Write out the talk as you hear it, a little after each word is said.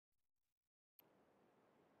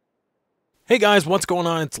Hey guys, what's going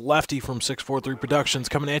on? It's Lefty from 643 Productions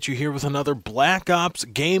coming at you here with another Black Ops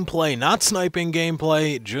gameplay. Not sniping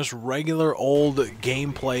gameplay, just regular old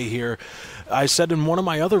gameplay here. I said in one of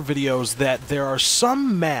my other videos that there are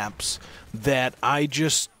some maps that I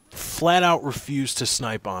just flat out refuse to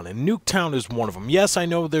snipe on, and Nuketown is one of them. Yes, I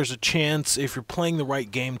know there's a chance if you're playing the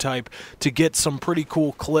right game type to get some pretty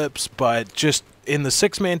cool clips, but just in the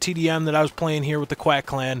 6-man TDM that I was playing here with the Quack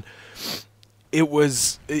Clan, it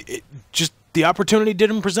just the opportunity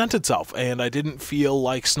didn't present itself, and I didn't feel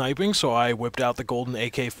like sniping, so I whipped out the golden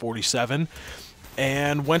AK-47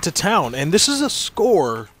 and went to town. And this is a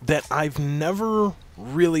score that I've never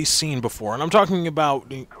really seen before, and I'm talking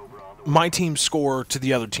about my team's score to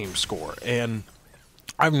the other team's score, and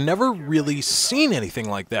I've never really seen anything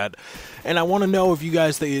like that. And I want to know if you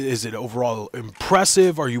guys think, is it overall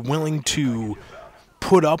impressive? Are you willing to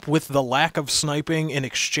put up with the lack of sniping in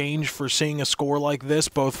exchange for seeing a score like this,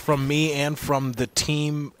 both from me and from the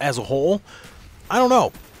team as a whole? I don't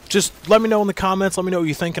know. Just let me know in the comments. Let me know what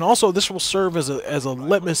you think. And also, this will serve as a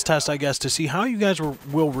litmus test, I guess, to see how you guys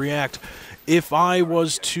will react if I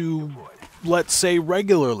was to, let's say,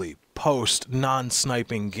 regularly post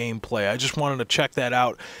non-sniping gameplay. I just wanted to check that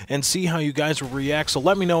out and see how you guys will react. So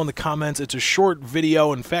let me know in the comments. It's a short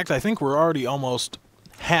video. In fact, I think we're already almost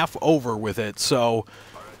half over with it, so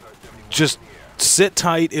just sit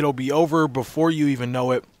tight. It'll be over before you even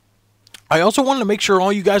know it. I also wanted to make sure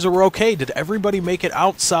all you guys were okay. Did everybody make it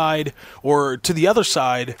outside or to the other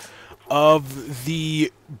side of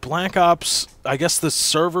the Black Ops, I guess, the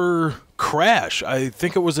server crash? I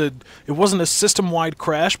think it wasn't a system-wide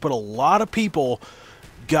crash, but a lot of people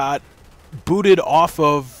got booted off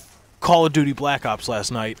of Call of Duty Black Ops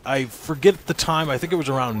last night. I forget the time. I think it was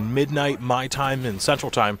around midnight my time and Central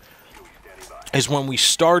Time is when we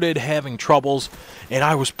started having troubles, and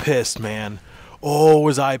I was pissed, man. Oh,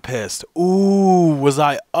 was I pissed. Ooh, was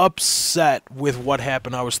I upset with what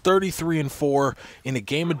happened. I was 33-4 in a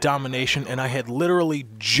game of domination, and I had literally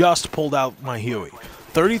just pulled out my Huey.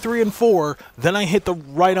 33-4, then I hit the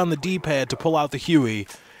right on the D-pad to pull out the Huey,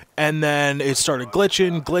 and then it started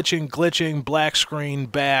glitching, black screen,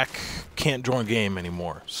 back, can't join game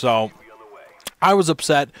anymore. So I was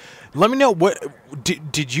upset. Let me know, what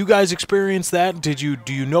did you guys experience that?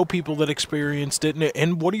 Do you know people that experienced it?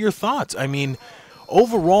 And what are your thoughts? I mean,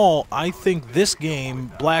 overall, I think this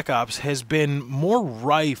game, Black Ops, has been more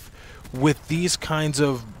rife with these kinds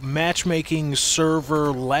of matchmaking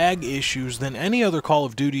server lag issues than any other Call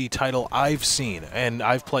of Duty title I've seen. And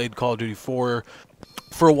I've played Call of Duty 4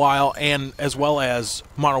 for a while, and as well as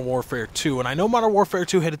Modern Warfare 2. And I know Modern Warfare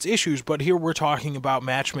 2 had its issues, but here we're talking about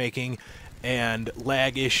matchmaking and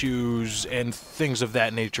lag issues and things of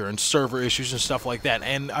that nature, and server issues and stuff like that.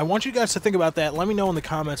 And I want you guys to think about that. Let me know in the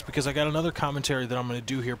comments, because I got another commentary that I'm going to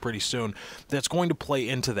do here pretty soon that's going to play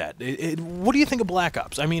into that. What do you think of Black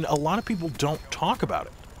Ops? I mean, a lot of people don't talk about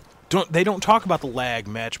it. They don't talk about the lag,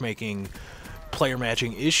 matchmaking, player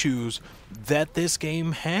matching issues that this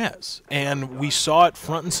game has. And we saw it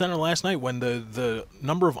front and center last night when the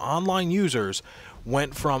number of online users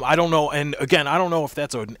went from, I don't know, and again, I don't know if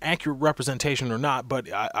that's an accurate representation or not, but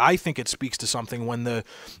I think it speaks to something when the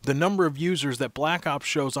number of users that Black Ops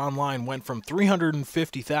shows online went from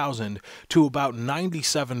 350,000 to about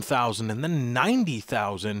 97,000 and then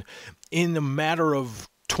 90,000 in a matter of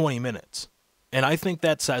 20 minutes. And I think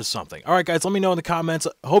that says something. All right, guys, let me know in the comments.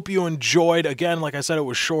 Hope you enjoyed. Again, like I said, it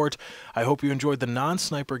was short. I hope you enjoyed the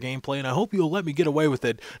non-sniper gameplay, and I hope you'll let me get away with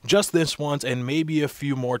it just this once and maybe a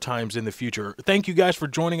few more times in the future. Thank you guys for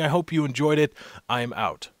joining. I hope you enjoyed it. I'm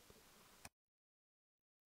out.